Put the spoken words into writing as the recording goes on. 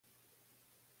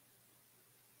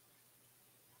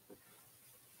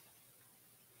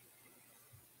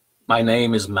My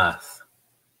name is Math.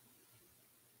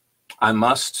 I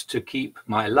must, to keep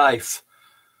my life,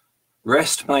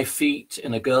 rest my feet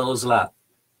in a girl's lap,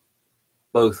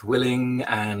 both willing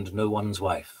and no one's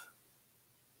wife,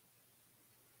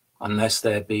 unless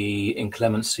there be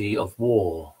inclemency of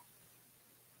war.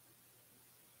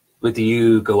 With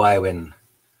you, Goewin,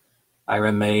 I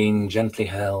remain gently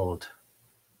held,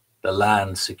 the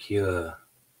land secure.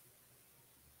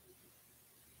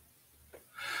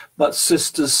 But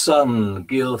sister's son,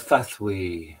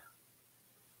 Gilfathwy,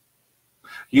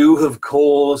 you have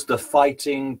caused the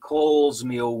fighting, calls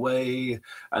me away,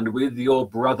 and with your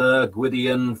brother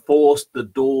Gwydion forced the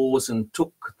doors and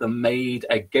took the maid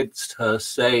against her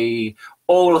say.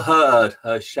 All heard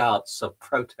her shouts of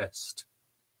protest.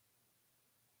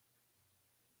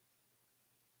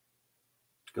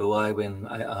 Goewin,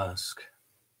 I ask,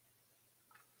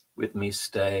 with me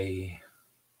stay,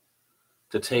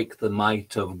 to take the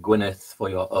might of Gwynedd for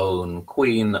your own,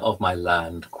 queen of my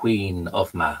land, queen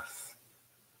of Math,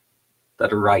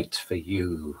 that right for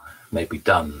you may be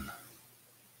done.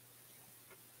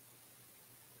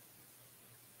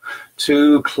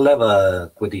 Too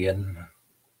clever, Gwydion.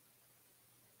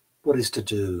 What is to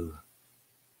do?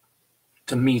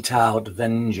 To mete out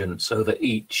vengeance over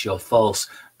each your false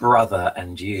brother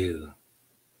and you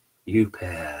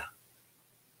Pear.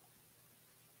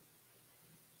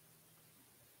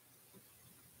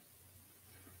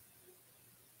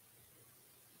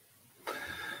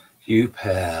 You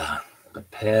Pear, but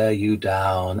pare you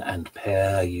down and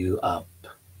pare you up,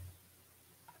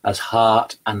 as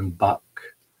hart and buck,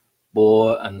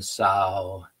 boar and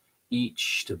sow,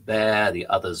 each to bear the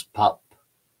other's pup.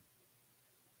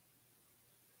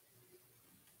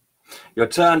 Your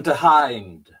turn to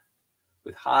hind,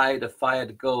 with hide of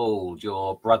fired gold,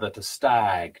 your brother to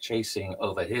stag, chasing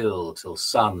over hill till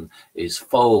sun is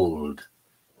fold.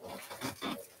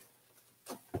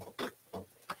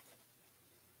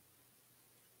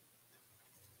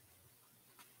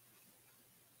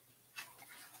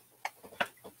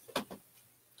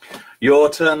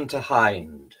 Your turn to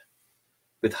hind,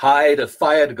 with hide of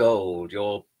fired gold,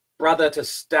 your brother to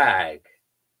stag,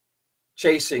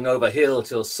 chasing over hill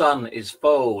till sun is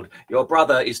fold. Your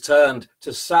brother is turned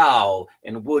to sow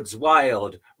in woods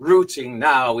wild, rooting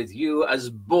now with you as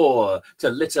boar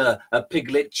to litter a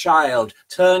piglet child.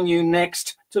 Turn you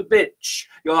next to bitch,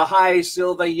 your high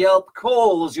silver yelp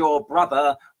calls your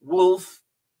brother wolf.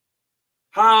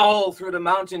 Howl through the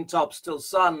mountain tops till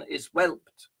sun is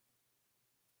whelped.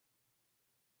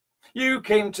 You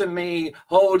came to me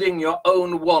holding your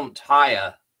own want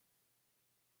higher.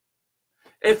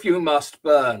 If you must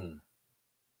burn,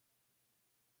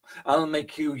 I'll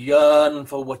make you yearn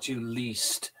for what you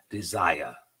least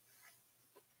desire.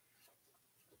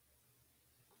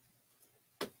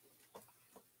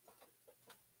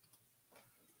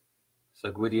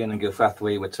 So Gwydion and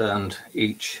Gilfathwy were turned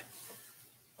each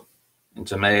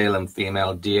into male and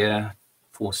female deer,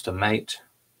 forced to mate,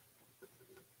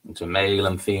 into male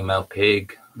and female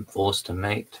pig, and forced to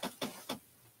mate,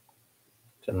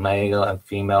 to male and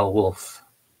female wolf.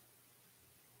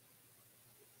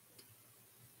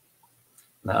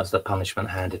 And that was the punishment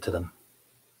handed to them.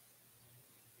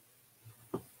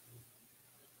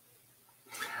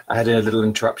 I had a little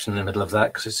interruption in the middle of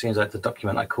that because it seems like the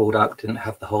document I called up didn't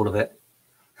have the whole of it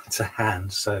to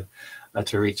hand, so I had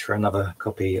to reach for another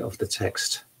copy of the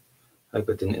text. Hope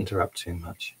it didn't interrupt too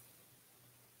much.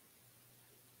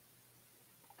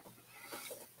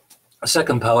 A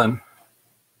second poem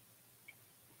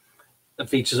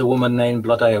features a woman named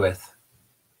Blodeuwedd.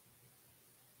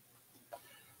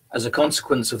 As a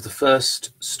consequence of the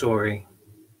first story,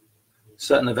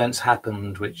 certain events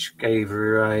happened which gave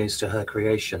rise to her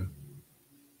creation.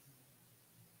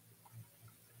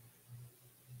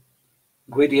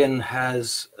 Gwydion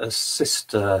has a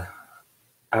sister,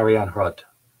 Arianrhod,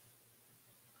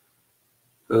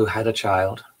 who had a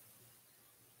child,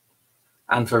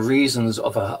 and for reasons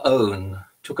of her own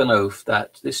took an oath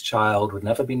that this child would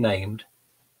never be named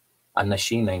unless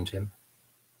she named him,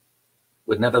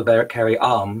 would never carry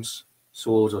arms,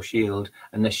 sword or shield,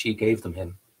 unless she gave them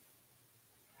him,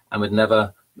 and would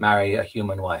never marry a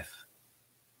human wife.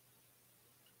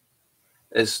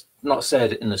 It's not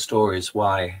said in the stories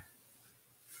why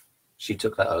she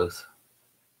took that oath,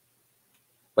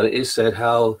 but it is said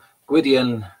how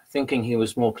Gwydion, thinking he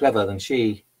was more clever than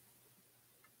she,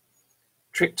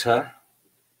 tricked her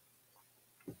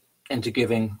into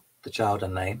giving the child a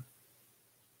name,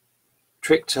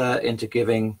 tricked her into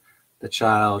giving the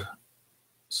child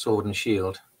sword and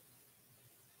shield,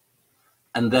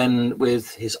 and then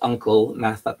with his uncle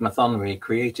Math Mathonry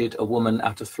created a woman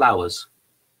out of flowers.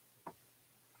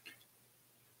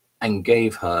 and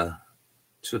gave her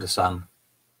to the son,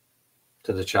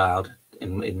 to the child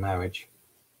in marriage.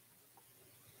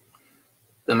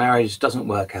 The marriage doesn't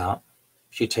work out.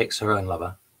 She takes her own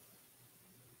lover,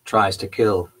 tries to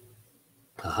kill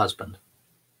her husband,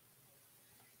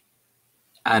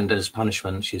 and as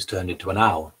punishment she's turned into an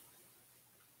owl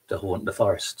to haunt the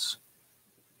forests.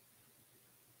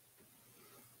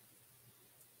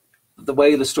 The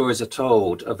way the stories are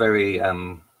told are very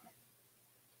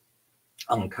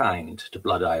unkind to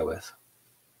Blodeuwedd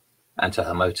and to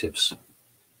her motives.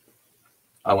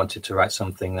 I wanted to write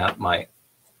something that might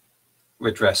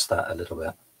redress that a little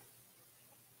bit.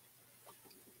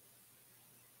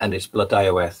 And it's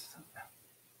Blodeuwedd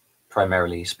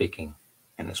primarily speaking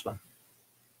in this one.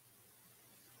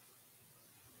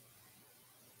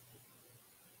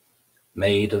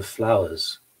 Maid of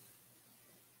flowers,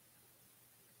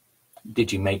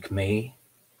 did you make me?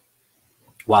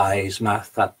 Wise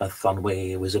Math at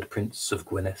Mathonwe, wizard prince of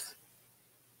Gwynedd,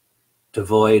 to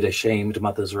void a shamed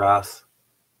mother's wrath.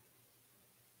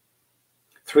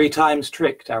 3 times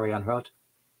tricked Arianrhod,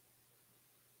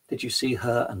 did you see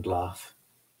her and laugh?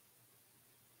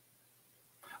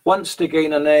 Once to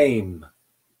gain a name,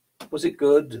 was it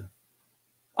good?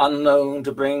 Unknown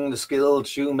to bring the skilled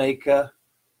shoemaker,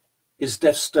 his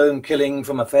deathstone killing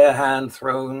from a fair hand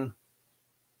thrown.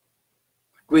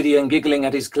 Gwydion giggling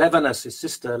at his cleverness, his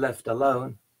sister left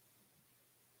alone.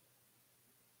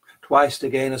 Twice to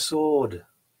gain a sword,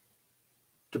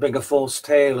 to bring a false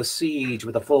tale, a siege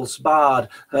with a false bard,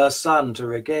 her son to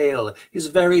regale, his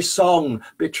very song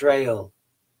betrayal.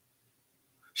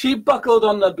 She buckled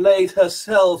on the blade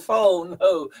herself, oh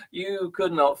no, you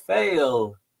could not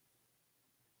fail.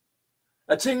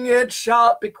 A tinged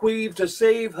sharp bequeathed to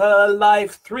save her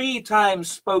life, 3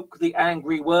 times spoke the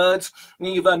angry words,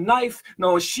 neither knife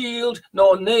nor shield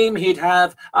nor name he'd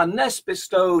have, unless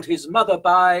bestowed his mother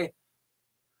by,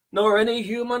 nor any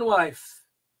human wife.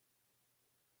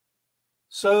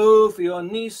 So for your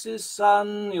niece's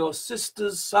son, your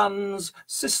sister's son's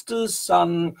sister's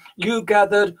son, you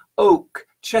gathered oak,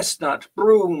 chestnut,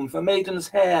 broom for maiden's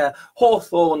hair,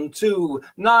 hawthorn too,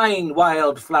 9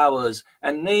 wild flowers,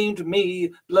 and named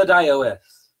me Blodeuwedd,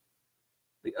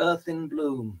 the earth in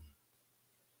bloom,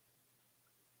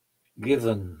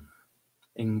 given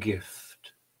in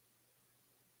gift.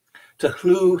 To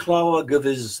Llw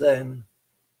Gyfys then,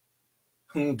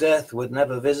 whom death would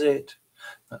never visit,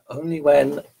 but only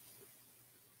when,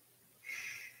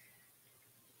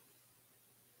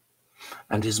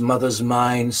 and his mother's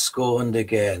mind scorned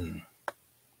again.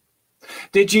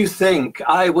 Did you think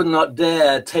I would not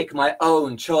dare take my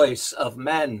own choice of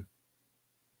men?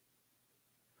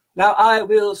 Now I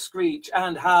will screech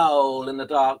and howl in the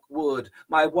dark wood,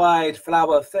 my wide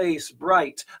flower face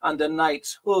bright under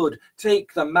night's hood,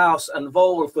 take the mouse and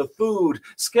vole for food,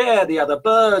 scare the other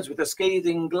birds with the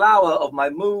scathing glower of my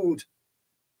mood.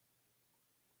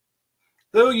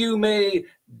 Though you may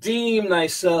deem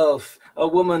thyself a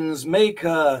woman's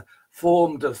maker,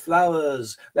 formed of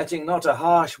flowers, letting not a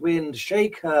harsh wind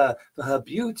shake her for her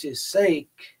beauty's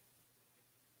sake,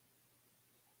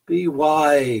 be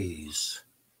wise,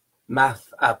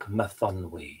 Math ap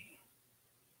Mathonwe.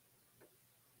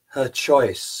 Her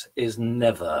choice is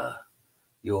never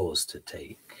yours to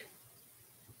take.